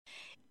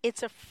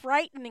It's a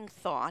frightening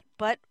thought,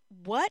 but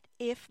what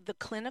if the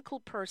clinical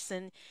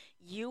person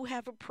you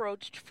have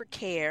approached for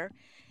care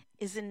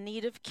is in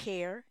need of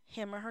care,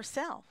 him or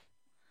herself?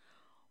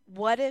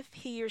 What if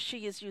he or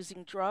she is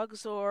using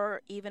drugs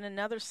or even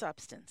another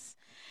substance?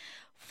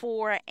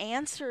 For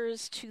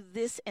answers to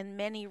this and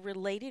many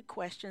related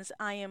questions,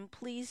 I am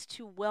pleased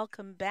to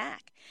welcome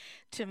back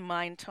to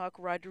Mind Talk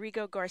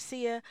Rodrigo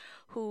Garcia,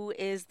 who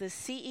is the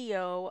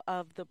CEO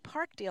of the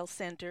Parkdale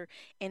Center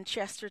in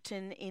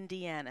Chesterton,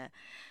 Indiana.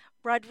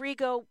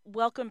 Rodrigo,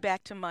 welcome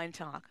back to Mind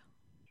Talk.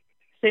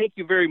 Thank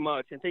you very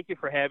much, and thank you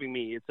for having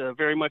me. It's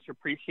very much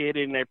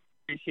appreciated, and I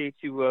appreciate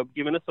you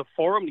giving us a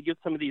forum to get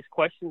some of these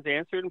questions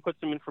answered and put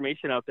some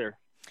information out there.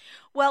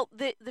 Well,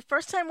 the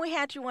first time we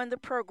had you on the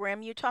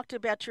program, you talked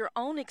about your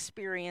own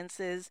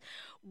experiences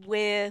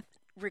with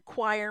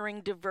requiring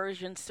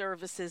diversion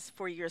services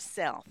for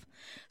yourself.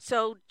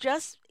 So,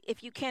 just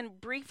if you can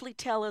briefly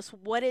tell us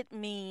what it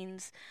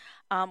means,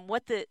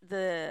 what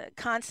the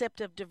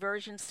concept of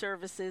diversion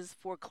services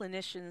for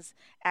clinicians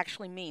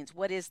actually means.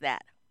 What is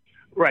that?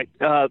 Right.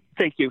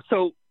 Thank you.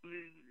 So,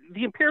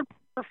 the impaired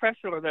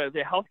professional or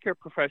the healthcare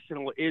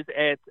professional is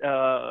at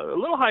a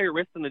little higher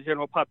risk than the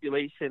general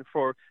population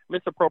for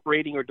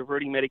misappropriating or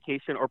diverting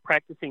medication or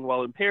practicing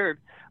while impaired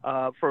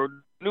for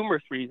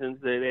numerous reasons.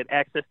 They had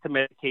access to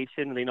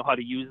medication and they know how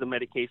to use the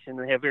medication and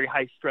they have very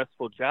high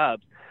stressful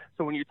jobs.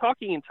 So when you're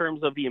talking in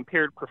terms of the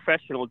impaired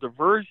professional,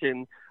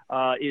 diversion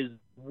is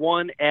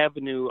one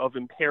avenue of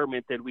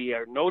impairment that we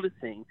are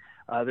noticing.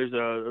 There's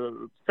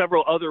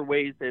several other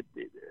ways that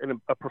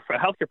a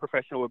healthcare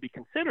professional would be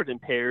considered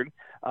impaired.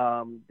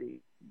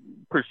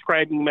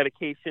 Prescribing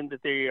medication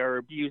that they are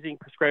abusing,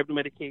 prescribed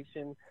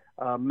medication,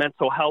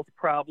 mental health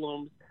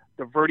problems,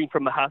 diverting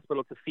from the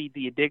hospital to feed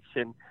the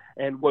addiction.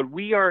 And what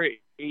we are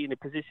in a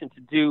position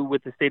to do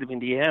with the state of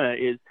Indiana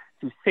is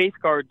to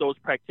safeguard those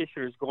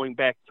practitioners going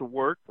back to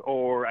work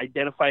or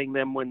identifying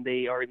them when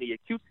they are in the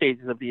acute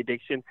stages of the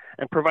addiction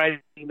and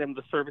providing them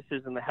the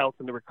services and the health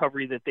and the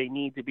recovery that they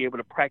need to be able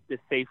to practice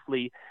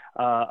safely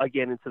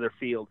again into their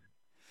field.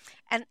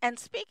 And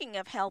speaking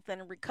of health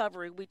and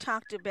recovery, we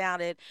talked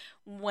about it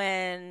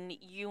when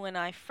you and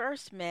I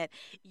first met.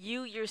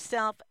 You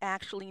yourself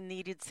actually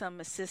needed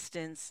some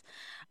assistance,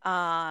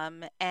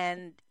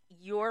 and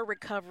your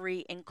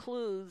recovery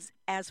includes,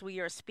 as we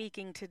are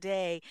speaking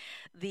today,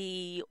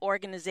 the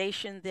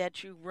organization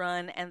that you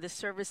run and the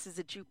services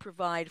that you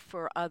provide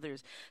for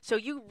others. So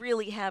you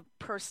really have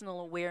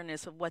personal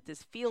awareness of what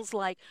this feels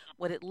like,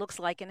 what it looks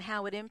like, and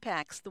how it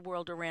impacts the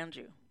world around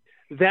you.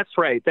 That's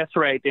right. That's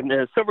right. And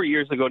several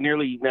years ago,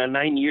 nearly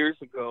 9 years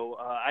ago,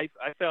 I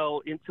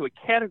fell into a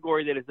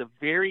category that is a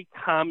very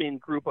common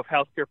group of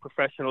healthcare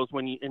professionals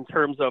in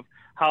terms of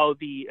how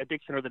the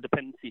addiction or the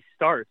dependency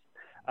starts.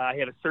 I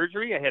had a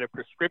surgery. I had a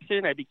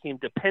prescription. I became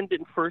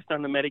dependent first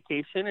on the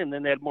medication, and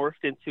then that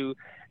morphed into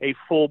a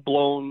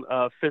full-blown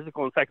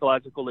physical and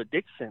psychological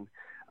addiction.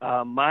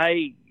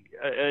 My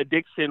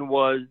addiction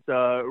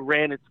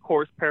ran its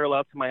course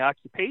parallel to my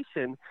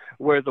occupation,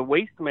 where the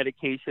waste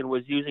medication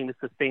was using to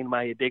sustain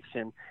my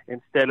addiction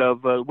instead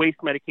of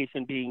waste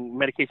medication being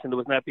medication that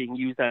was not being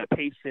used on a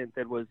patient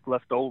that was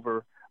left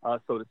over,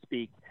 so to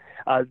speak.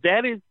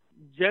 That is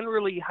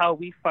generally how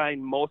we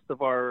find most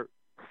of our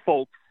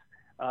folks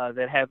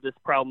that have this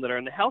problem that are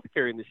in the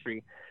healthcare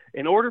industry.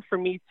 In order for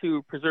me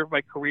to preserve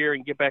my career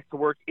and get back to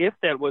work, if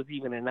that was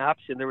even an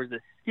option, there was a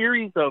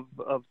series of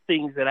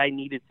things that I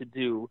needed to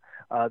do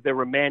that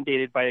were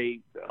mandated by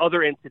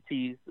other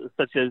entities,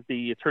 such as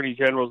the Attorney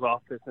General's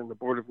office and the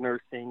Board of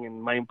Nursing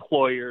and my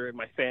employer and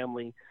my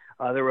family.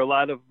 There were a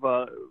lot of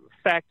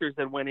factors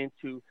that went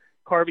into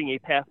carving a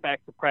path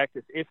back to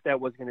practice if that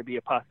was going to be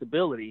a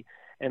possibility.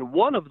 And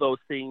one of those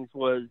things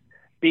was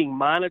being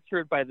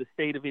monitored by the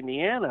state of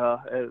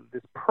Indiana.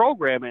 This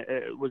program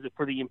was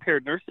for the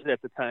impaired nurses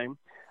at the time,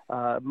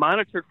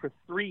 monitored for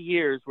 3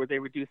 years, where they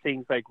would do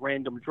things like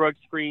random drug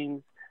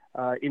screens,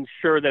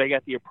 ensure that I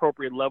got the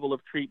appropriate level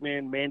of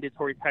treatment,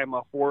 mandatory time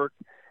off work,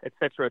 et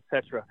cetera, et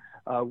cetera.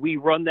 We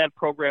run that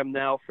program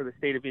now for the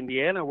state of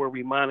Indiana, where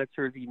we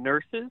monitor the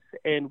nurses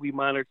and we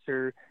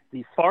monitor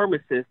the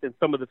pharmacists and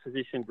some of the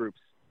physician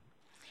groups.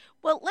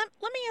 Well, let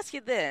me ask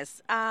you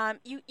this.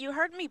 You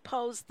heard me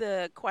pose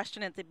the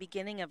question at the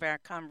beginning of our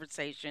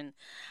conversation.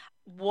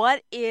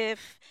 What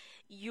if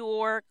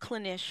your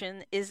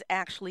clinician is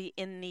actually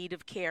in need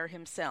of care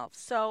himself?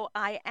 So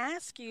I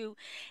ask you,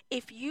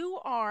 if you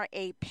are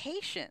a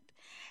patient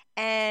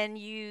and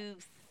you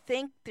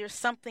think there's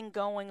something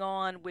going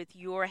on with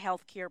your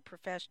healthcare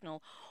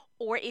professional,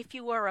 or if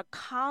you are a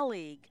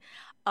colleague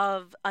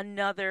of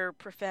another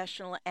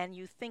professional and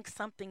you think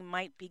something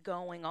might be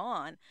going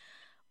on,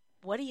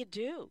 what do you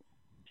do?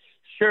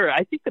 Sure.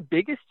 I think the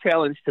biggest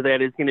challenge to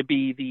that is going to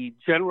be the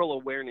general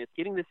awareness,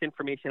 getting this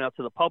information out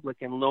to the public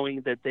and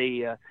knowing that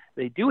they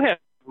do have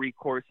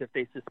recourse if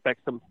they suspect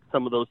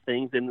some of those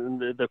things.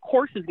 And the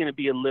course is going to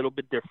be a little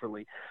bit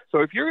differently. So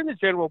if you're in the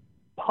general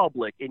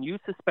public and you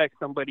suspect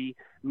somebody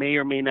may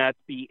or may not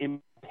be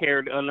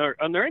impaired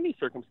under any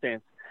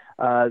circumstance,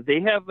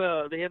 they have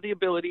the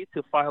ability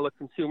to file a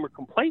consumer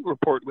complaint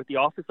report with the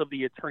Office of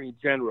the Attorney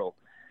General.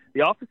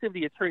 The Office of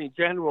the Attorney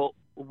General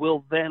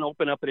will then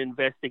open up an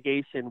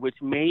investigation,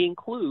 which may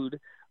include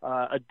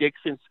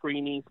addiction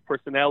screenings,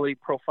 personality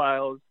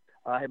profiles,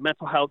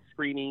 mental health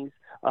screenings.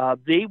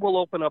 They will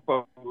open up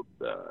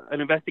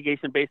an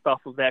investigation based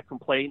off of that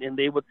complaint, and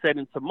they would set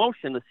into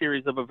motion a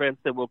series of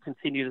events that will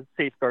continue to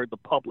safeguard the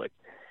public.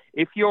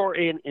 If you're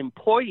an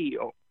employee,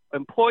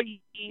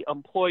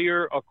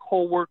 employer, a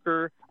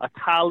coworker, a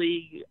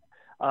colleague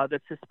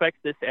that suspects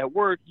this at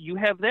work, you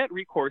have that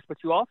recourse, but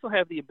you also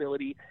have the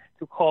ability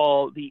to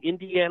call the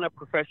Indiana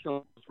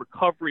Professionals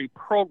Recovery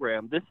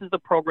Program. This is the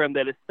program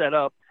that is set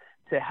up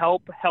to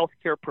help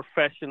healthcare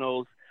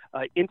professionals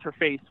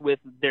interface with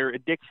their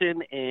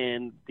addiction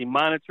and the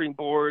monitoring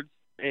boards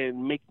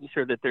and making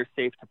sure that they're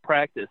safe to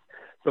practice.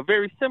 So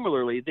very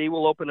similarly, they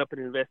will open up an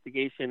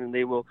investigation and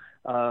they will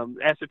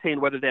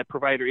ascertain whether that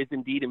provider is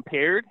indeed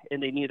impaired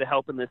and they need the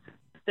help and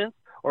assistance,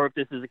 or if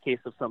this is a case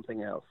of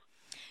something else.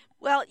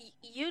 Well,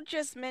 you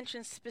just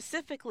mentioned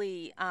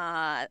specifically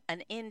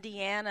an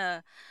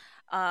Indiana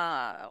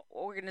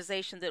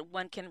organization that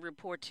one can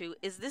report to.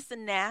 Is this a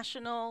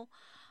national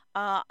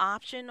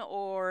option,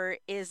 or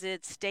is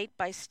it state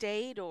by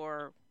state,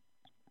 or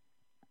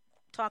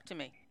talk to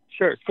me?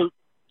 Sure. So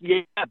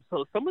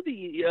some of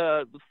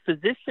the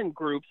physician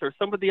groups or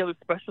some of the other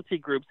specialty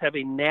groups have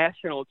a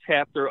national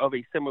chapter of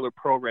a similar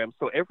program.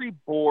 So every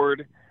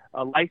board,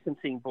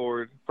 licensing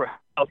board for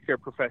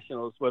healthcare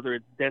professionals, whether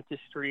it's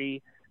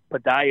dentistry,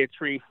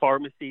 podiatry,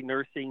 pharmacy,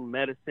 nursing,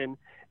 medicine,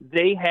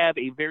 they have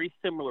a very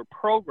similar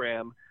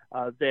program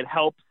that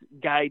helps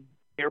guide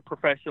their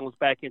professionals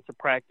back into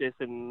practice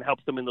and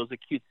helps them in those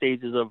acute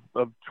stages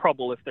of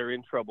trouble if they're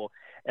in trouble.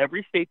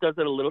 Every state does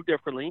it a little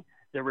differently.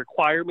 The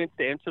requirements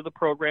to enter the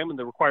program and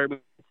the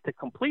requirements to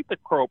complete the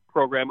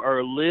program are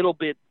a little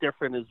bit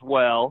different as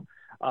well.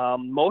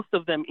 Most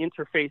of them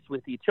interface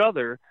with each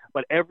other,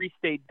 but every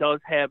state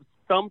does have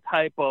some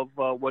type of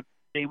what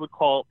they would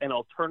call an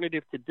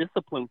alternative to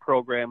discipline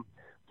program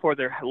for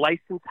their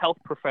licensed health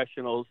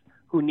professionals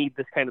who need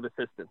this kind of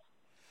assistance.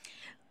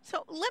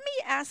 So let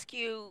me ask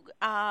you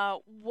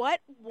what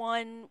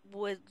one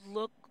would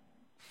look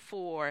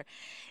for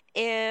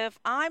if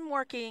I'm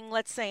working,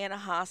 let's say, in a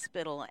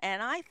hospital,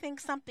 and I think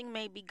something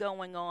may be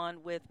going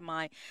on with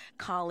my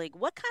colleague.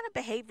 What kind of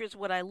behaviors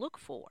would I look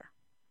for?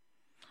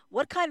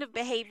 What kind of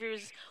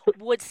behaviors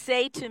would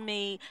say to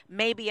me,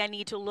 maybe I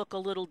need to look a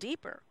little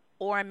deeper,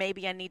 or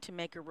maybe I need to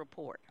make a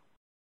report?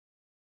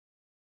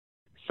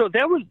 So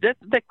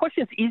that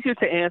question is easier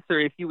to answer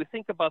if you would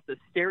think about the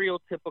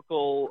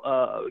stereotypical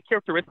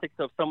characteristics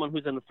of someone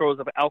who's in the throes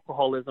of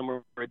alcoholism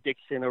or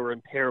addiction or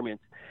impairment.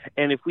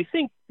 And if we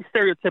think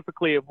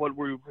stereotypically of what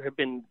we have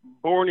been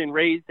born and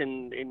raised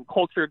and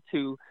cultured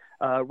to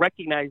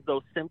recognize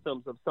those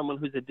symptoms of someone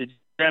who's a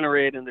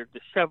degenerate and they're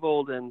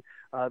disheveled and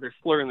they're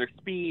slurring their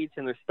speech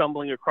and they're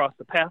stumbling across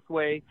the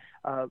pathway,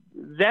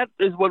 that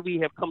is what we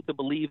have come to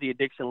believe the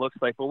addiction looks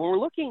like. But when we're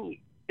looking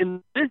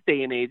in this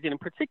day and age, and in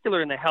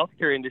particular in the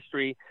healthcare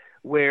industry,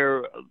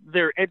 where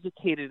they're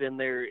educated and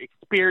they're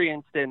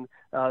experienced and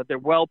they're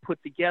well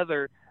put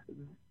together,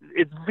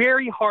 it's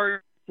very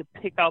hard to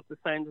pick out the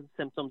signs and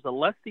symptoms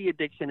unless the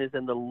addiction is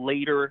in the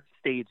later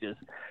stages.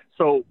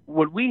 So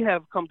what we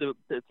have come to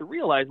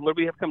realize, what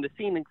we have come to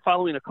see, and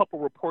following a couple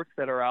reports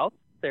that are out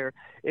there,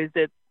 is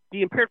that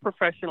the impaired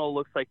professional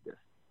looks like this.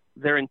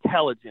 They're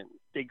intelligent.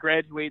 They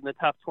graduate in the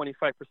top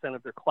 25%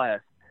 of their class.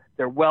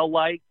 They're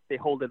well-liked. They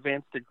hold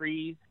advanced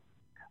degrees.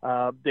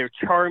 They're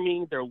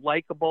charming. They're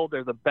likable.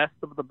 They're the best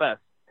of the best.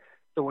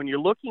 So when you're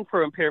looking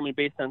for impairment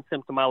based on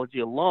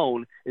symptomology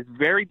alone, it's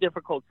very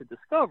difficult to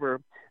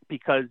discover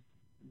because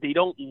they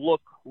don't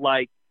look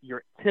like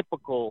your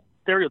stereotypical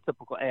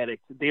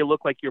addict. They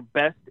look like your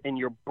best and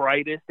your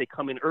brightest. They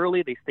come in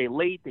early. They stay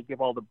late. They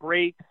give all the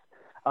breaks.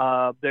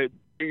 They're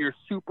your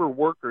super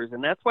workers.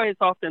 And that's why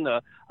it's often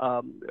a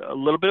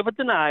little bit of a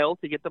denial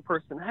to get the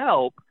person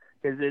help,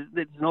 because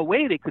there's no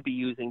way they could be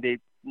using.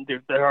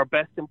 They're our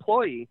best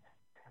employee.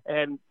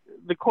 And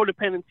the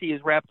codependency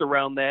is wrapped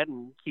around that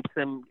and keeps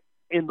them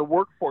in the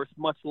workforce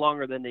much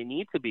longer than they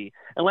need to be.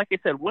 And like I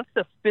said, once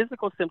the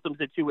physical symptoms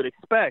that you would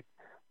expect,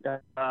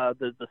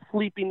 the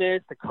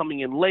sleepiness, the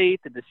coming in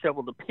late, the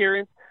disheveled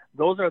appearance,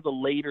 those are the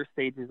later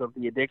stages of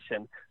the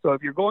addiction. So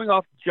if you're going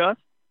off just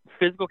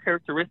physical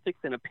characteristics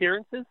and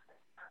appearances,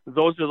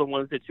 those are the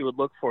ones that you would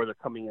look for. They're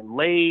coming in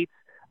late.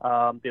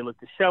 They look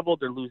disheveled.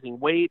 They're losing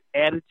weight.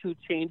 Attitude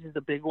change is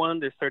a big one.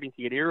 They're starting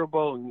to get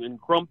irritable and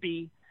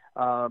grumpy.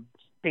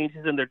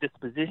 Changes in their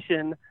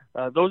disposition.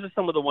 Those are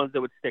some of the ones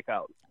that would stick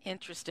out.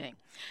 Interesting.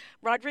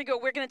 Rodrigo,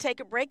 we're going to take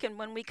a break, and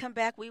when we come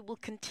back, we will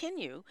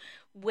continue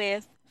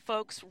with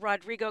folks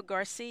Rodrigo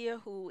Garcia,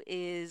 who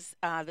is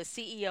the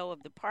CEO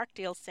of the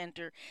Parkdale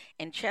Center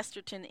in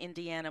Chesterton,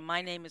 Indiana.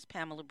 My name is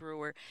Pamela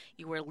Brewer.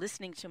 You are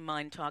listening to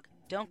MyNDTALK.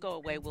 Don't go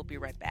away. We'll be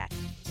right back.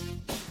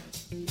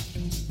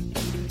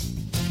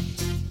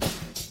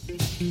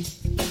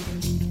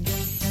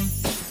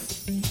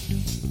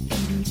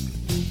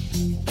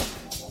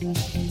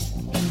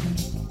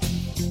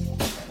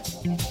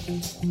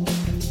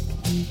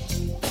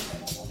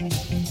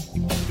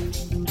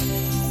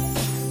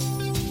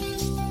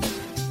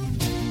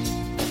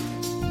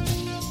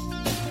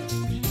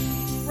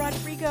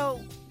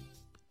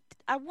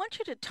 I want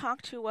you to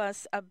talk to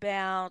us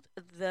about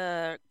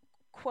the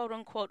quote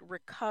unquote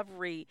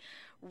recovery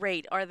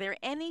rate. Are there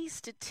any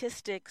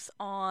statistics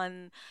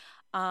on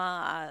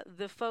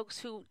the folks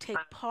who take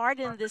part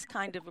in this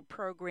kind of a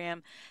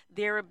program,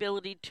 their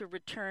ability to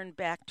return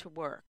back to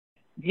work?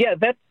 Yeah,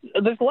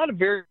 there's a lot of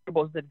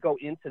variables that go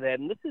into that,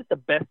 and this is the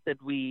best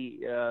that we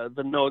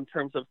know in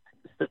terms of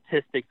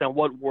statistics on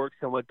what works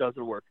and what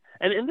doesn't work.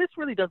 And this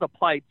really does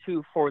apply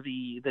too for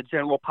the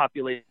general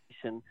population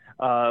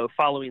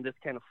following this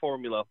kind of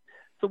formula.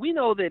 So we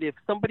know that if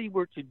somebody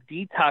were to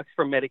detox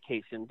from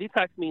medication,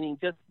 detox meaning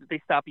just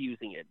they stop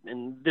using it,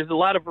 and there's a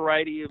lot of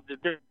variety of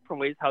different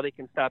ways how they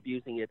can stop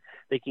using it.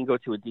 They can go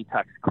to a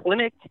detox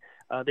clinic.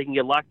 They can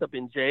get locked up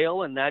in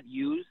jail and not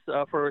use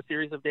for a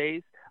series of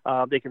days.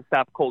 They can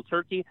stop cold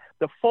turkey.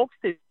 The folks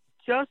that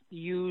just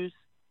use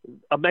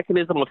a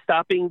mechanism of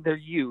stopping their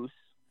use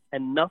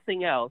and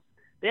nothing else,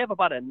 they have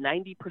about a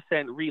 90%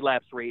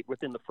 relapse rate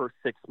within the first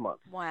 6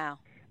 months. Wow.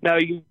 Now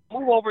you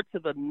move over to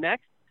the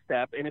next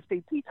step, and if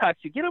they detox,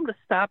 you get them to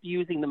stop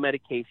using the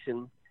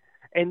medication,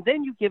 and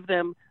then you give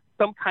them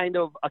some kind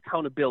of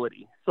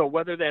accountability. So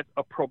whether that's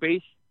a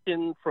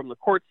probation from the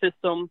court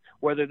system,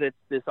 whether that's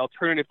this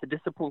alternative to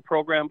discipline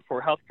program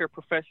for healthcare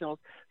professionals,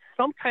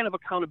 some kind of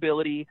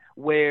accountability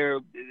where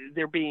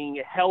they're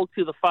being held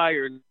to the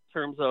fire in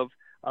terms of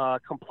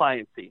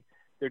compliancy.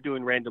 They're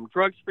doing random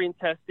drug screen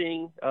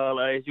testing,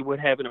 as you would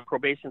have in a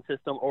probation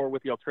system or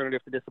with the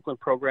alternative to discipline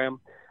program.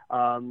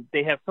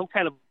 They have some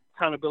kind of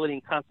accountability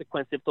and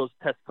consequence if those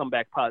tests come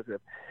back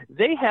positive.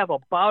 They have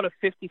about a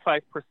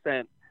 55%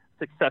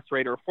 success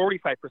rate or a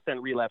 45%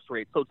 relapse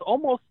rate. So it's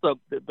almost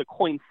the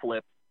coin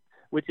flip,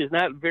 which is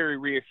not very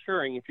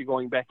reassuring if you're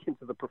going back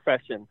into the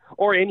profession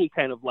or any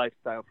kind of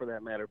lifestyle for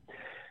that matter.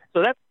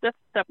 So that's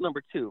step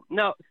number 2.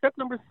 Now, step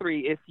number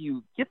 3, if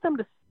you get them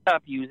to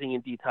stop using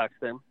and detox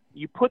them,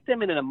 you put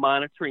them in a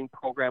monitoring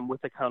program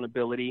with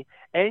accountability,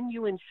 and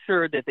you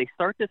ensure that they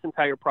start this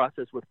entire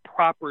process with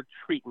proper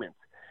treatment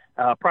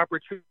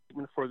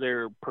for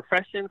their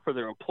profession, for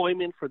their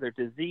employment, for their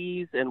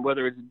disease, and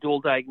whether it's dual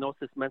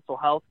diagnosis mental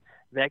health,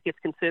 that gets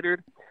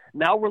considered.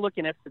 Now we're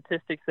looking at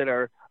statistics that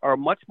are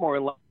much more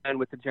in line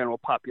with the general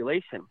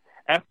population.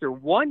 After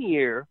 1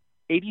 year,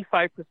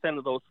 85%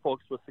 of those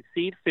folks will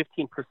succeed,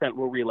 15%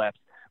 will relapse,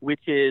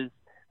 which is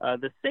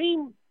the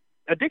same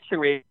addiction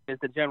rate as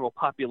the general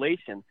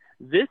population.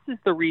 This is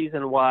the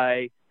reason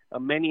why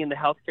many in the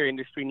healthcare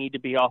industry need to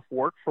be off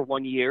work for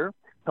 1 year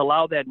to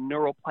allow that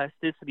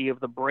neuroplasticity of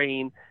the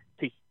brain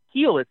to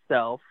heal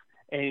itself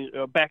and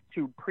back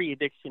to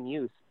pre-addiction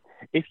use.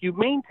 If you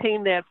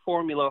maintain that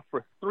formula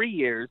for 3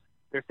 years,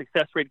 their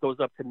success rate goes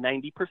up to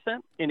 90%.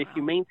 And if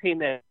you maintain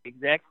that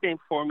exact same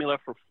formula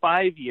for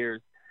 5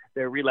 years,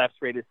 their relapse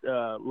rate is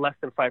less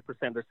than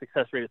 5%. Their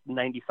success rate is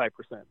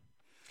 95%.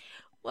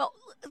 Well,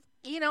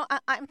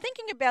 I'm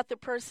thinking about the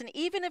person,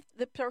 even if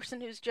the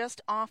person who's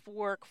just off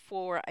work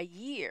for a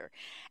year,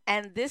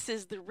 and this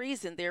is the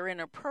reason they're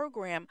in a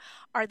program,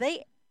 are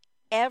they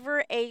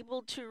ever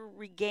able to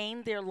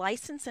regain their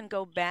license and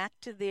go back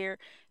to their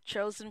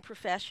chosen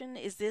profession?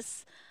 Is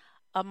this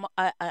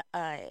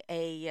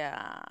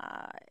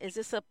is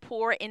this a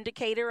poor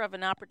indicator of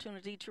an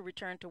opportunity to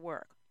return to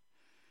work?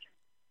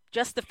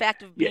 Just the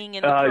fact of being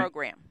in the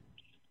program.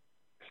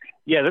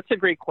 Yeah, that's a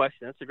great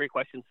question.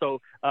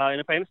 So, and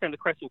if I understand the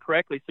question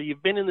correctly, so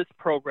you've been in this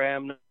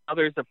program. Now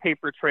there's a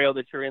paper trail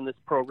that you're in this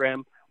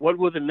program. What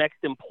will the next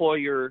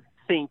employer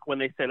think when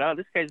they said, "Oh,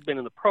 this guy's been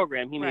in the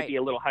program. He may be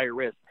a little higher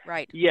risk."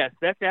 Right. Yes,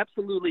 that's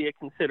absolutely a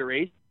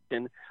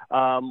consideration.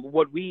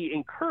 What we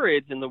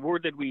encourage, and the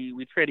word that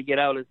we try to get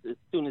out as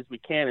soon as we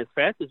can, as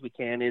fast as we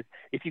can, is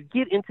if you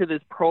get into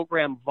this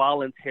program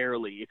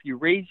voluntarily, if you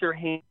raise your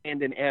hand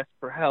and ask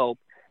for help,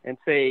 and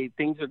say,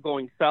 things are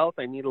going south,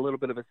 I need a little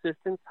bit of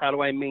assistance, how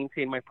do I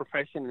maintain my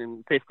profession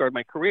and safeguard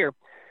my career?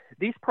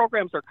 These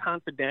programs are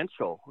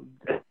confidential.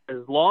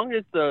 As long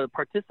as the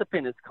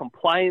participant is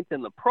compliant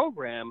in the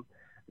program,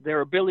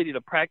 their ability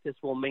to practice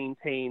will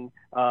maintain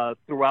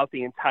throughout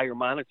the entire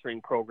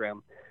monitoring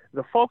program.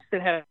 The folks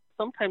that have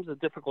sometimes a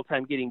difficult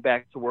time getting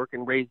back to work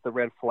and raise the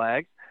red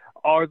flags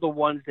are the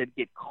ones that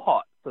get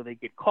caught. So they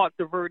get caught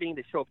diverting,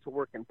 they show up to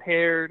work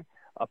impaired,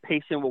 a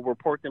patient will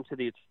report them to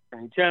the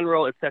Attorney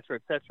General, et cetera,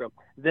 et cetera.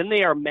 Then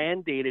they are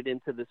mandated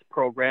into this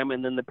program,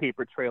 and then the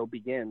paper trail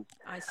begins.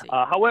 I see.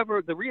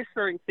 However, the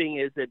reassuring thing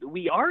is that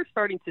we are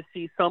starting to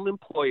see some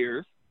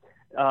employers,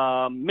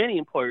 many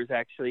employers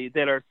actually,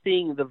 that are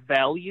seeing the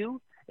value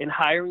in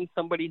hiring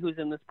somebody who's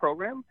in this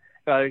program,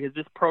 because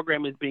this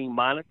program is being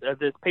monitored,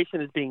 this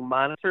patient is being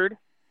monitored,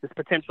 this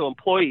potential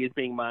employee is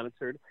being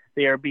monitored,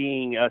 they are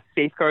being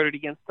safeguarded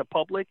against the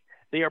public.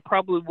 They are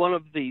probably one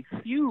of the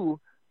few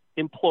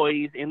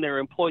employees in their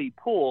employee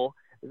pool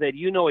that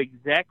you know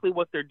exactly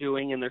what they're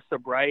doing in their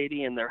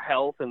sobriety and their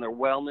health and their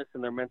wellness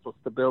and their mental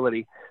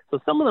stability. So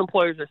some of the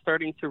employers are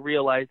starting to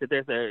realize that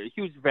there's a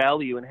huge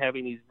value in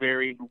having these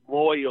very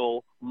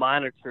loyal,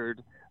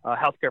 monitored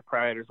healthcare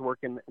providers work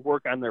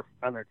on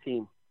their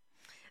team.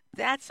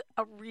 That's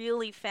a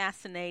really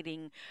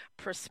fascinating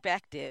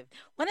perspective.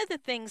 One of the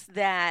things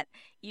that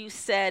you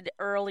said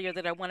earlier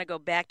that I want to go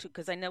back to,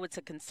 because I know it's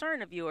a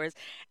concern of yours,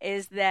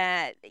 is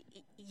that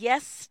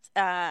yes,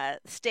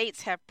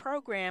 states have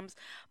programs,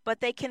 but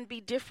they can be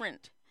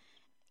different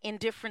in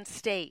different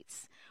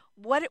states.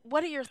 What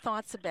are your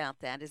thoughts about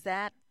that? Is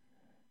that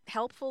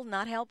helpful,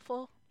 not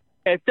helpful?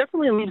 It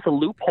definitely leaves a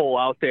loophole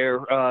out there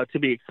to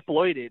be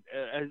exploited.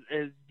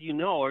 As you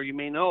know, or you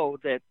may know,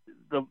 that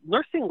the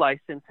nursing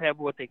license have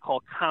what they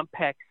call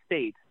compact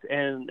states.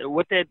 And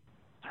what that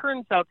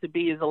turns out to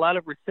be is a lot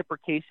of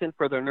reciprocation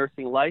for their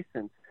nursing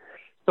license.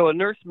 So a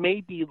nurse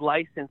may be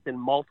licensed in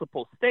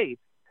multiple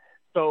states.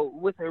 So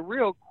with a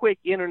real quick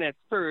internet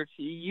search,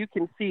 you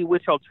can see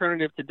which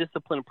alternative to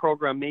discipline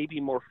program may be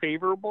more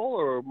favorable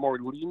or more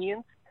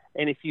lenient.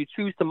 And if you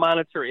choose to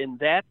monitor in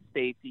that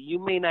state, you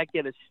may not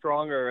get as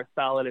strong or as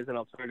solid as an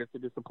alternative to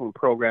discipline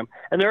program.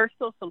 And there are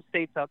still some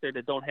states out there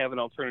that don't have an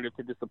alternative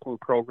to discipline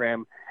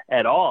program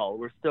at all.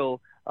 We're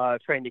still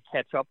trying to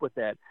catch up with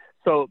that.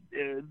 So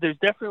there's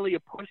definitely a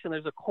push, and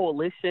there's a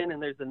coalition,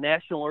 and there's a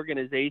national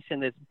organization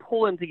that's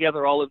pulling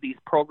together all of these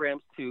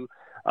programs to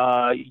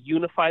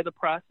unify the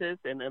process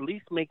and at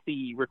least make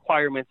the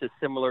requirements as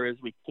similar as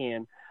we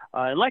can.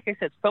 And like I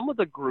said, some of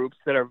the groups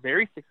that are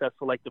very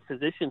successful, like the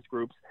physicians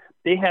groups,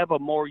 they have a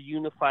more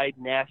unified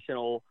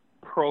national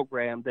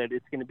program that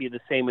it's going to be the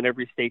same in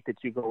every state that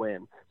you go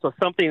in. So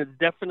something that's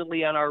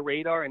definitely on our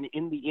radar, and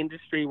in the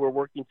industry, we're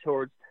working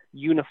towards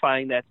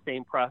unifying that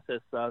same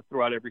process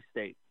throughout every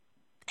state.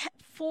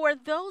 For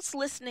those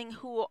listening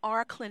who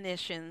are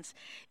clinicians,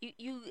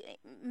 you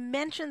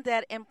mentioned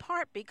that in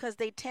part because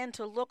they tend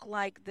to look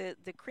like the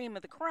cream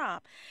of the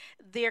crop,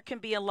 there can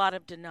be a lot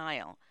of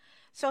denial.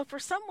 So, for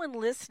someone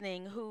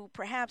listening who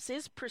perhaps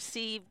is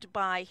perceived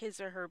by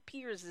his or her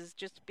peers as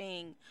just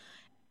being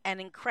an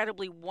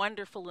incredibly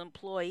wonderful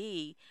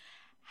employee,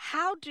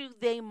 how do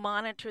they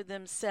monitor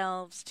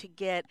themselves to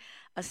get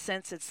a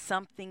sense that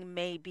something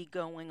may be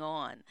going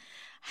on?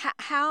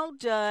 How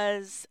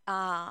does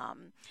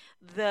the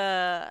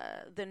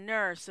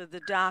nurse or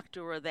the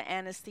doctor or the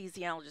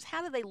anesthesiologist,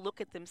 how do they look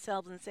at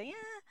themselves and say,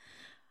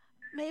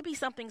 maybe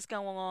something's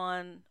going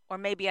on, or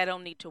maybe I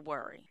don't need to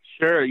worry?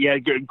 Sure. Yeah,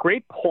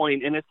 great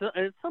point. And it's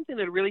something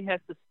that really has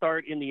to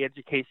start in the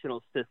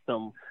educational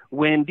system.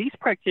 When these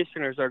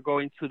practitioners are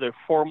going through their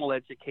formal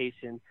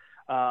education,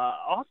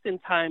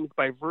 oftentimes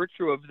by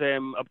virtue of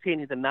them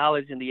obtaining the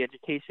knowledge and the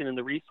education and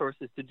the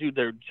resources to do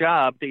their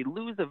job, they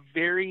lose a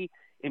very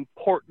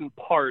important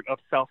part of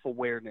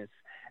self-awareness.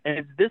 And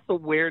it's this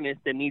awareness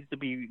that needs to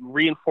be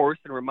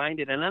reinforced and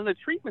reminded. And on the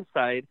treatment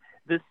side,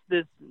 this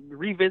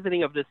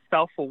revisiting of this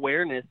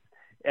self-awareness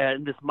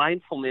and this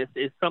mindfulness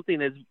is something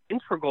that's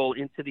integral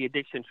into the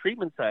addiction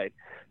treatment side.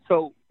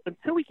 So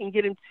until we can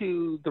get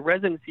into the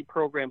residency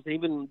programs,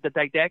 even the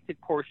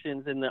didactic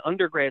portions in the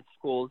undergrad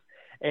schools,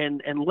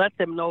 and let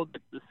them know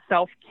that the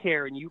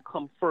self-care and you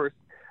come first,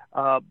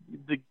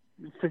 the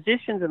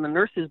physicians and the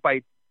nurses,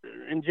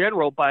 in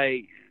general,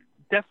 by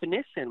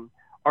definition,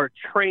 are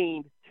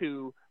trained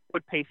to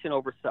put patient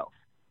over self.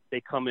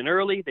 They come in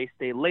early, they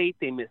stay late,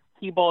 they miss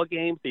T-ball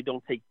games, they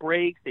don't take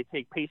breaks, they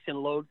take patient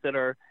loads that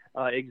are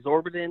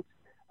exorbitant.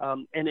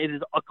 And it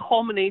is a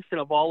culmination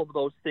of all of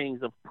those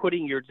things, of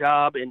putting your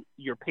job and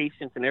your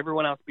patients and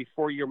everyone else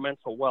before your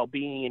mental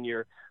well-being and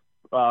your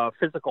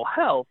physical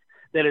health,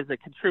 that is a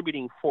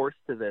contributing force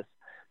to this.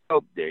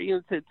 So,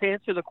 to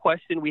answer the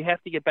question, we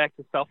have to get back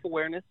to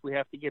self-awareness. We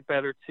have to get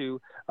better to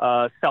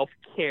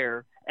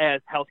self-care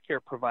as healthcare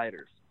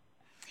providers.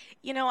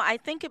 I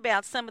think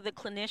about some of the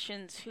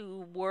clinicians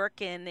who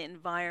work in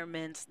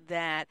environments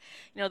that,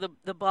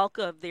 the bulk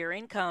of their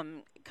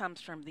income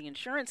comes from the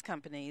insurance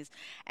companies.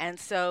 And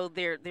so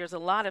there's a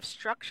lot of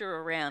structure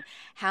around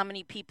how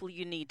many people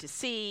you need to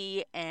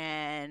see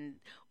and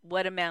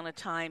what amount of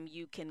time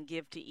you can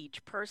give to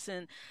each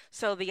person.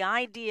 So the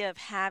idea of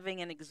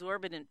having an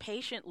exorbitant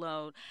patient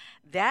load,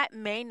 that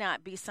may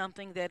not be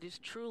something that is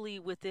truly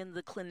within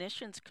the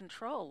clinician's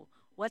control.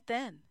 What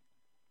then?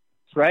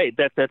 Right.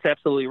 That's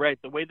absolutely right.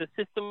 The way the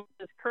system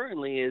is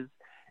currently is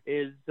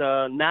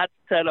not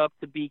set up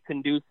to be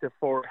conducive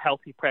for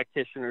healthy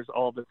practitioners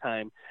all the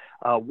time.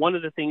 One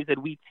of the things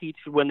that we teach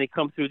when they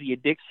come through the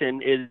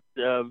addiction is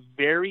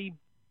very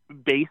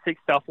basic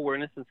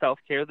self-awareness and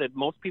self-care that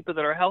most people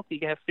that are healthy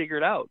have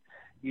figured out.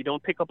 You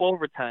don't pick up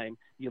overtime.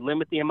 You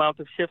limit the amount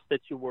of shifts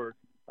that you work.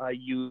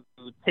 You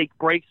take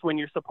breaks when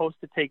you're supposed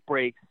to take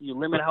breaks. You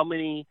limit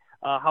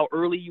how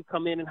early you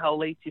come in and how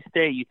late you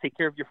stay. You take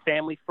care of your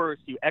family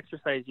first. You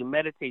exercise, you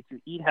meditate,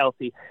 you eat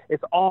healthy.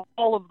 It's all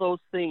of those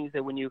things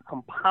that when you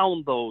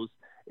compound those,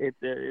 it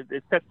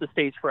sets the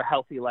stage for a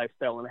healthy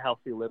lifestyle and a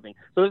healthy living.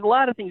 So there's a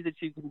lot of things that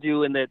you can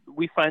do, and that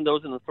we find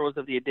those in the throes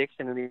of the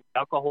addiction and the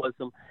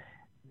alcoholism,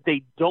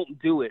 they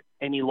don't do it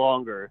any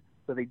longer.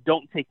 So they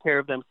don't take care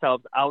of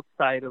themselves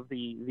outside of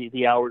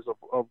the hours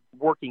of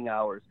working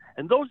hours.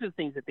 And those are the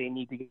things that they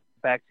need to get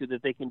back to,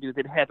 that they can do,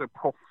 that have a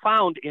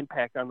profound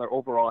impact on their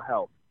overall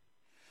health.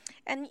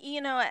 And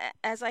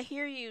as I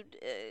hear you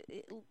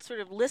sort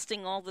of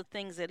listing all the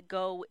things that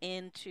go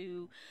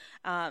into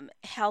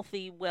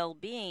healthy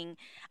well-being,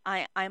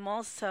 I'm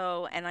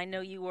also, and I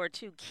know you are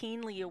too,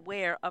 keenly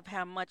aware of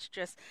how much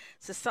just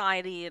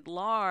society at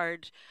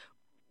large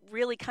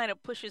really kind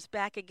of pushes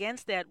back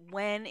against that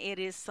when it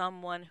is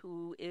someone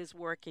who is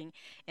working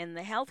in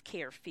the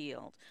healthcare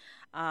field.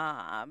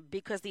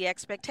 Because the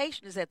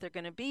expectation is that they're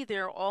going to be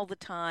there all the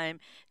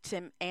time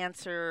to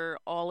answer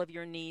all of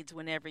your needs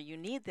whenever you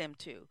need them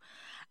to.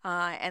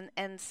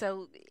 And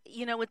so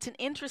it's an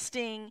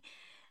interesting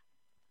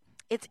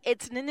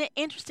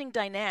interesting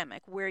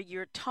dynamic where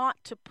you're taught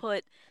to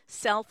put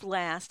self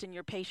last and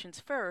your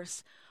patients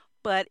first,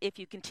 but if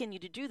you continue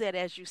to do that,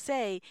 as you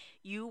say,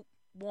 you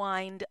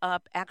wind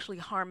up actually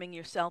harming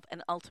yourself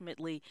and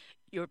ultimately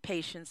your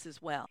patients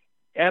as well.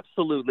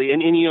 Absolutely.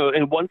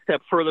 And one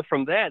step further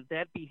from that,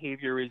 that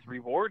behavior is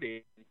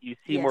rewarded. You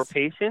see more Yes.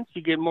 patients,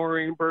 you get more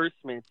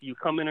reimbursements. You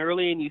come in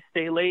early and you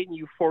stay late and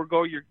you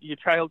forego your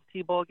child's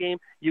T-ball game,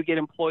 you get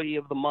employee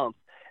of the month.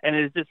 And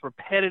it is this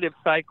repetitive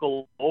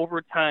cycle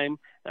over time.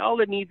 And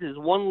all it needs is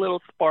one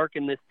little spark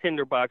in this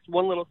tinderbox,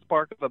 one little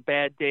spark of a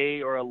bad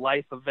day or a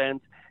life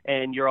event,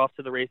 and you're off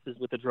to the races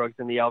with the drugs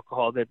and the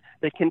alcohol that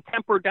can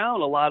temper down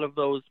a lot of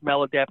those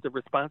maladaptive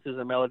responses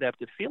and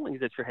maladaptive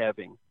feelings that you're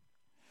having.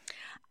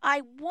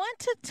 I want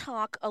to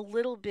talk a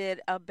little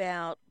bit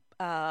about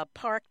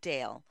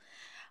Parkdale,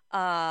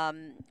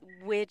 um,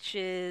 which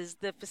is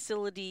the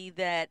facility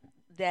that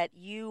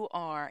you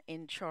are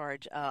in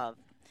charge of.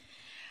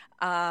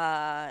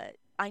 Uh,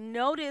 I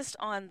noticed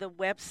on the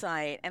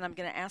website, and I'm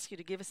going to ask you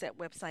to give us that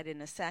website in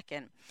a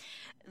second,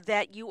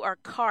 that you are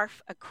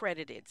CARF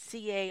accredited,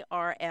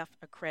 CARF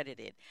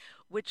accredited,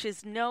 which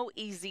is no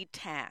easy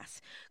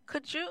task.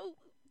 Could you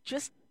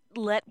just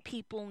let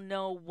people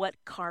know what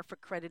CARF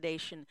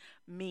accreditation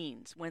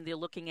means when they're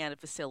looking at a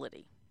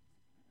facility?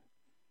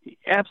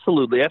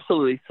 Absolutely,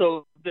 absolutely.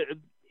 So the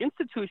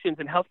institutions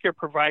and healthcare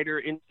provider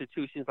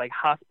institutions like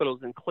hospitals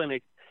and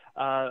clinics,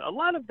 a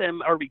lot of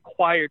them are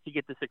required to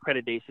get this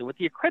accreditation. What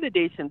the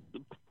accreditation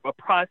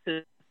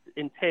process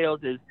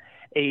entails is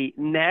a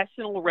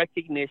national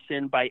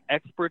recognition by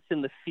experts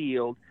in the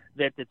field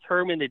that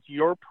determine that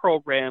your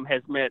program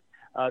has met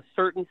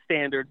certain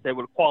standards that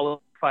would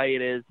qualify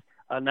it as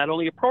not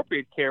only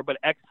appropriate care but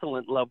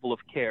excellent level of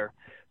care.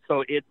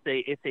 So it's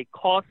a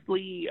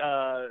costly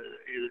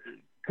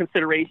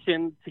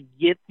consideration to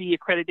get the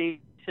accreditation.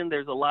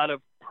 There's a lot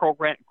of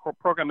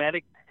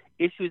programmatic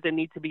issues that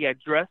need to be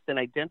addressed and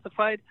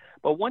identified.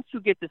 But once you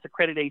get this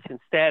accreditation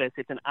status,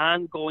 it's an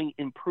ongoing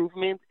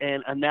improvement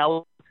and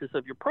analysis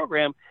of your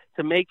program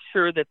to make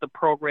sure that the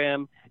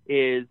program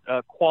is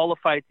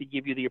qualified to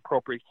give you the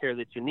appropriate care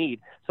that you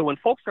need. So when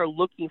folks are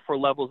looking for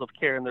levels of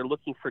care and they're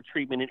looking for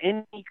treatment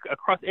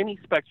across any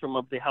spectrum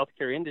of the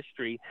healthcare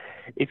industry,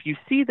 if you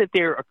see that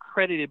they're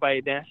accredited by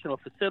a national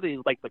facility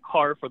like the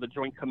CARF or the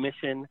Joint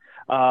Commission,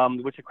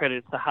 which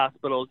accredits the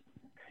hospitals,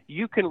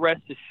 you can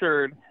rest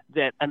assured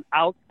that an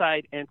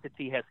outside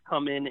entity has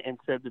come in and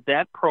said that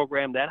that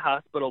program, that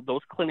hospital,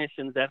 those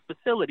clinicians, that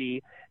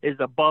facility is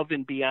above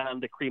and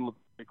beyond the cream of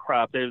the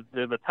crop. They're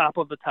the top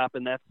of the top,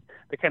 and that's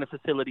the kind of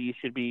facility you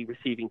should be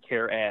receiving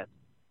care at.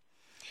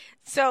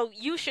 So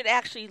you should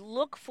actually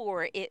look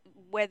for it,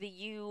 whether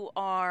you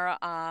are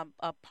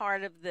a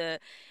part of the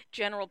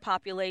general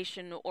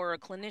population or a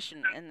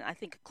clinician, and I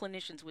think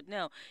clinicians would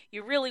know.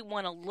 You really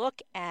want to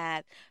look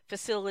at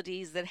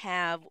facilities that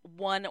have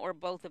one or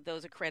both of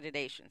those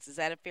accreditations. Is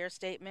that a fair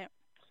statement?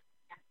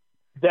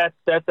 That's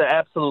an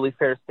absolutely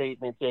fair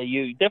statement. Yeah,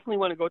 you definitely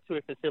want to go to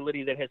a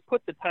facility that has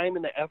put the time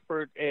and the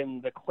effort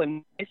and the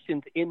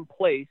clinicians in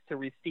place to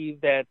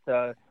receive that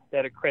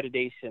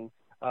accreditation.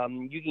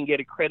 You can get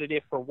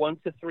accredited for 1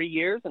 to 3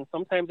 years, and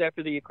sometimes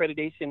after the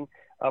accreditation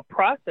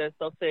process,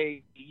 they'll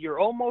say you're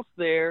almost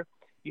there.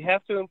 You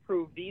have to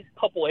improve these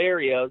couple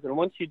areas, and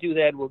once you do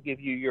that, we'll give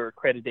you your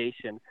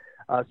accreditation.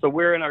 So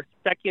we're in our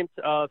second,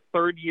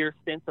 third year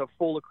stint of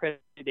full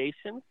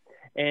accreditation.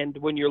 And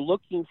when you're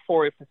looking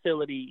for a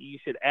facility, you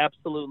should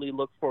absolutely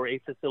look for a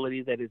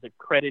facility that is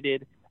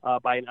accredited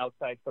by an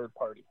outside third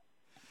party.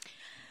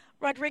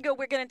 Rodrigo,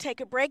 we're going to take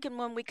a break, and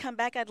when we come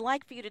back, I'd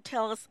like for you to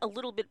tell us a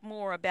little bit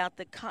more about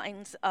the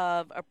kinds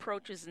of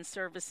approaches and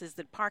services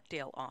that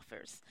Parkdale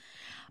offers.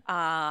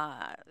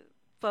 Uh,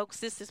 Folks,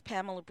 this is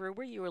Pamela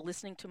Brewer. You are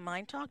listening to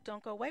Mind Talk.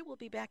 Don't go away. We'll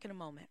be back in a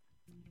moment.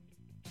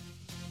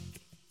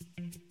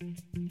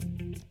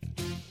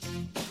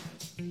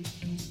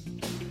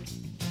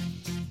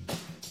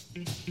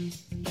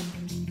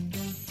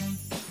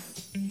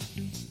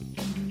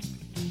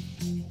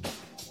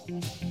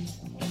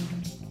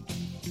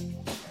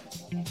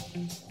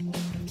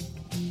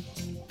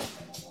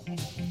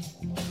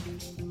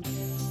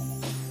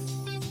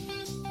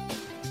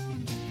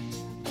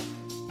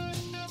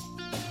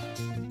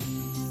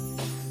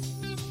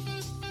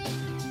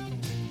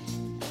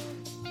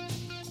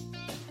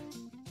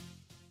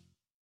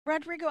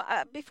 Rodrigo,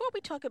 before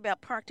we talk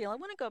about Parkdale, I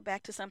want to go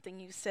back to something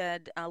you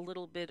said a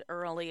little bit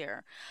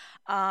earlier.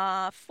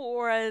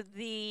 For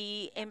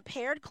the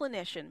impaired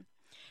clinician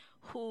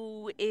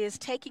who is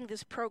taking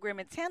this program,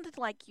 it sounded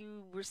like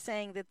you were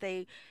saying that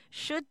they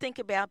should think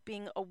about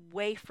being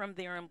away from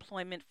their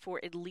employment for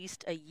at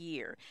least a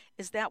year.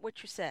 Is that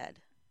what you said?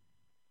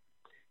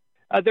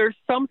 There's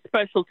some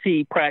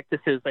specialty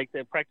practices, like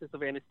the practice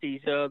of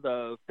anesthesia,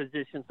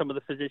 some of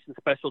the physician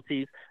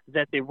specialties,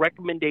 that the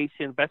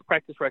best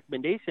practice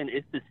recommendation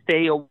is to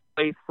stay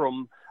away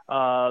from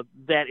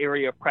that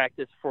area of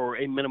practice for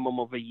a minimum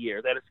of a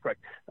year. That is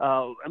correct.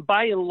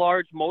 By and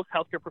large, most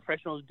healthcare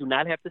professionals do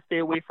not have to stay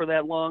away for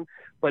that long.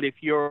 But if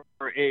you're,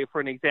 for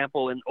an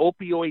example, an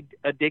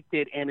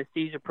opioid-addicted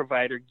anesthesia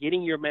provider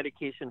getting your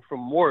medication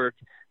from work,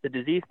 the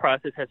disease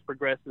process has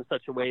progressed in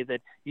such a way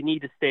that you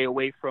need to stay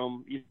away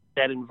from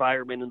that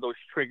environment and those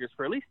triggers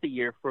for at least a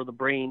year for the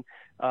brain,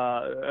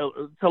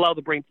 to allow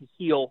the brain to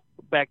heal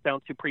back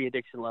down to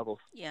pre-addiction levels.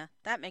 Yeah,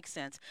 that makes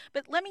sense.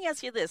 But let me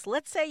ask you this.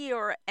 Let's say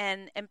you're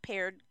an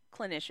impaired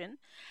clinician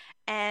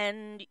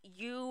and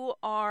you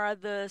are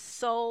the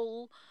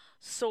sole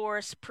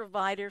source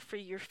provider for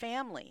your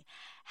family.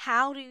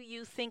 How do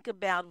you think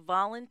about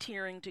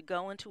volunteering to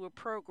go into a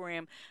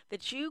program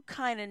that you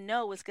kind of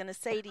know is going to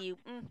say to you,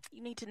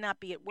 you need to not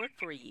be at work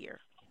for a year?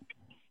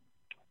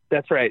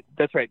 That's right.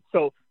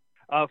 So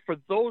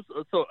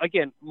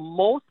again,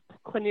 most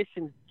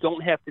clinicians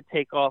don't have to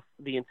take off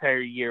the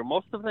entire year.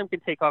 Most of them can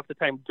take off the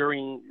time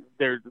during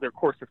their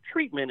course of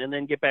treatment and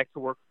then get back to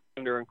work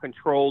under a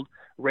controlled,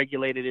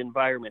 regulated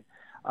environment.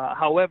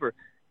 However,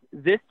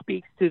 this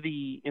speaks to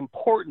the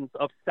importance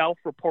of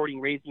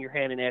self-reporting, raising your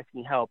hand, and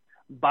asking help.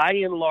 By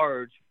and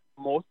large,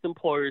 most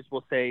employers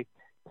will say,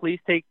 please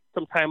take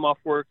some time off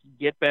work,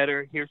 get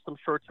better. Here's some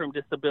short-term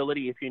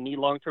disability. If you need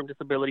long-term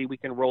disability, we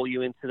can roll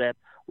you into that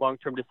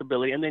long-term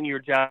disability, and then your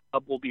job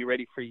will be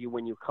ready for you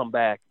when you come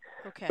back.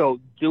 Okay. So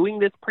doing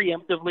this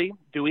preemptively,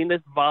 doing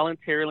this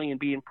voluntarily, and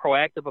being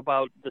proactive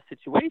about the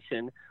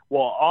situation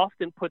will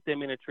often put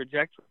them in a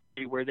trajectory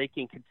where they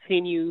can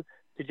continue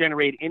to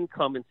generate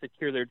income and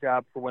secure their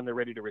job for when they're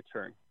ready to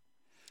return.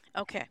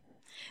 Okay.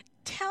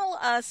 Tell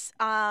us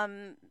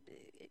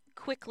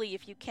quickly,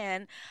 if you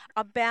can,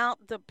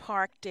 about the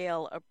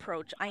Parkdale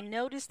approach. I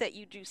noticed that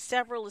you do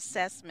several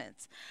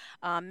assessments,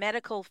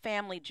 medical,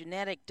 family,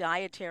 genetic,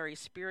 dietary,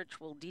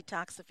 spiritual,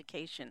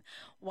 detoxification.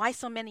 Why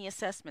so many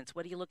assessments?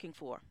 What are you looking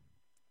for?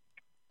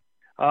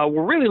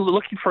 We're really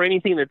looking for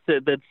anything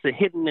that's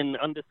hidden and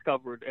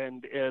undiscovered,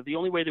 and the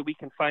only way that we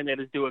can find that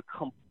is do a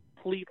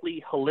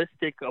completely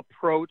holistic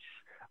approach,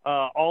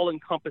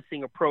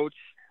 all-encompassing approach,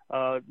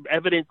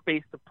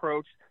 evidence-based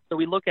approach. So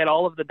we look at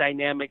all of the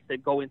dynamics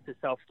that go into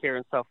self-care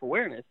and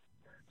self-awareness.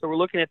 So we're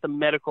looking at the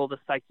medical, the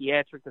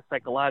psychiatric, the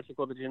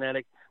psychological, the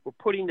genetic. We're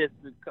putting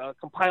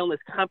compiling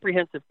this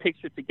comprehensive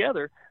picture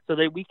together so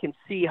that we can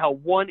see how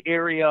one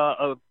area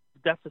of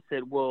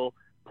deficit will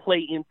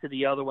play into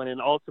the other one and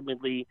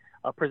ultimately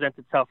present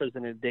itself as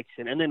an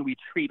addiction. And then we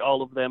treat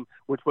all of them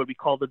with what we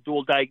call the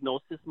dual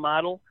diagnosis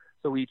model.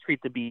 So we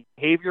treat the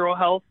behavioral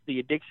health, the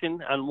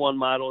addiction on one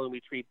model, and we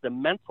treat the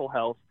mental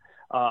health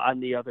on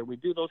the other. We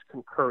do those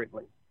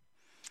concurrently.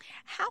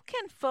 How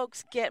can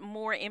folks get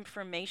more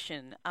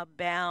information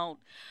about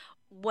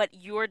what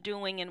you're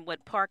doing and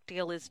what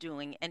Parkdale is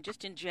doing, and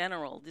just in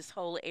general, this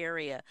whole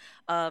area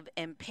of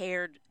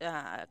impaired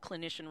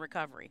clinician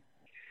recovery?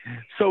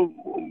 So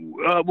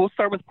we'll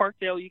start with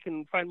Parkdale. You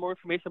can find more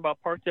information about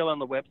Parkdale on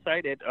the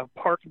website at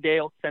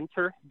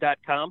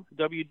parkdalecenter.com,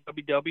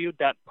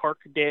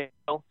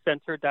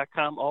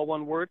 www.parkdalecenter.com, all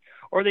one word,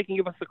 or they can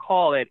give us a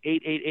call at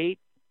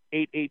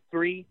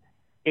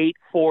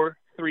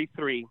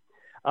 888-883-8433.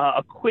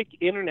 A quick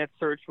internet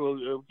search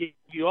will give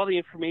you all the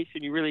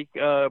information you're really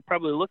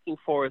probably looking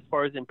for as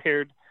far as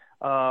impaired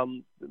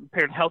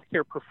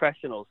healthcare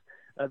professionals.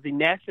 The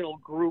national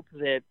group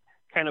that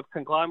kind of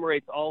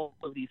conglomerates all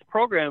of these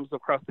programs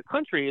across the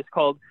country is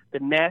called the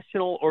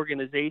National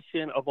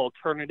Organization of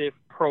Alternative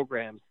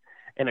Programs.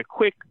 And a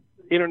quick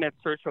internet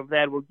search of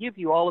that will give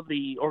you all of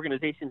the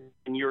organizations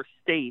in your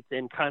state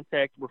and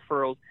contact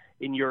referrals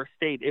in your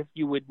state if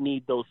you would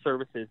need those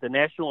services. The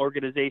National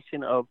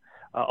Organization of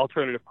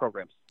Alternative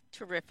Programs.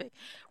 Terrific.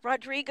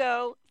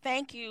 Rodrigo,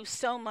 thank you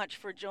so much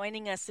for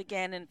joining us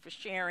again and for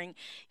sharing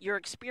your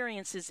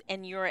experiences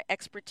and your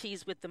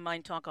expertise with the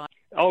MyNDTALK.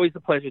 Always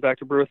a pleasure,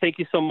 Dr. Brewer. Thank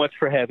you so much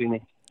for having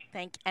me.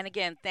 And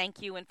again,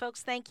 thank you. And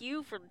folks, thank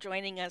you for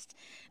joining us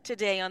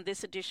today on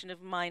this edition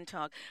of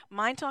MyNDTALK.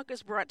 MyNDTALK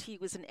is brought to you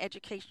as an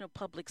educational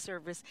public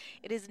service.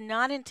 It is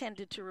not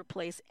intended to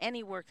replace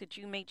any work that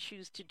you may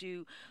choose to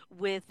do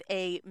with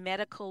a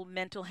medical,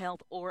 mental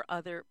health, or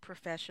other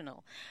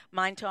professional.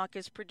 MyNDTALK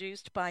is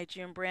produced by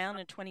Jim Brown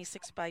and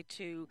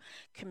 26x2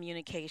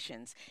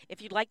 Communications.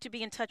 If you'd like to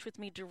be in touch with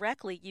me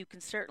directly, you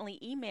can certainly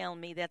email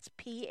me. That's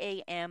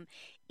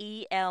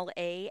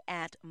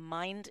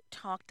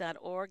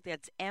PAMELA@mindtalk.org.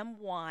 That's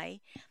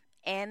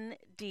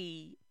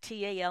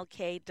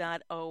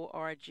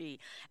MyNDTALK.org.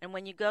 And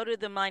when you go to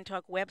the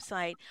MyNDTALK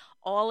website,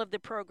 all of the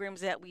programs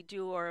that we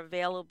do are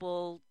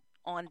available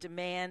on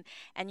demand,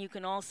 and you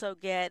can also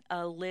get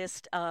a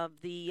list of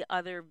the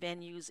other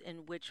venues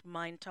in which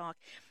MyNDTALK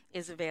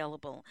is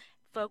available.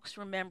 Folks,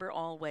 remember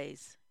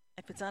always,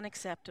 If it's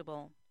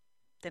unacceptable,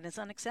 then it's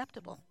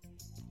unacceptable.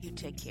 You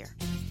take care.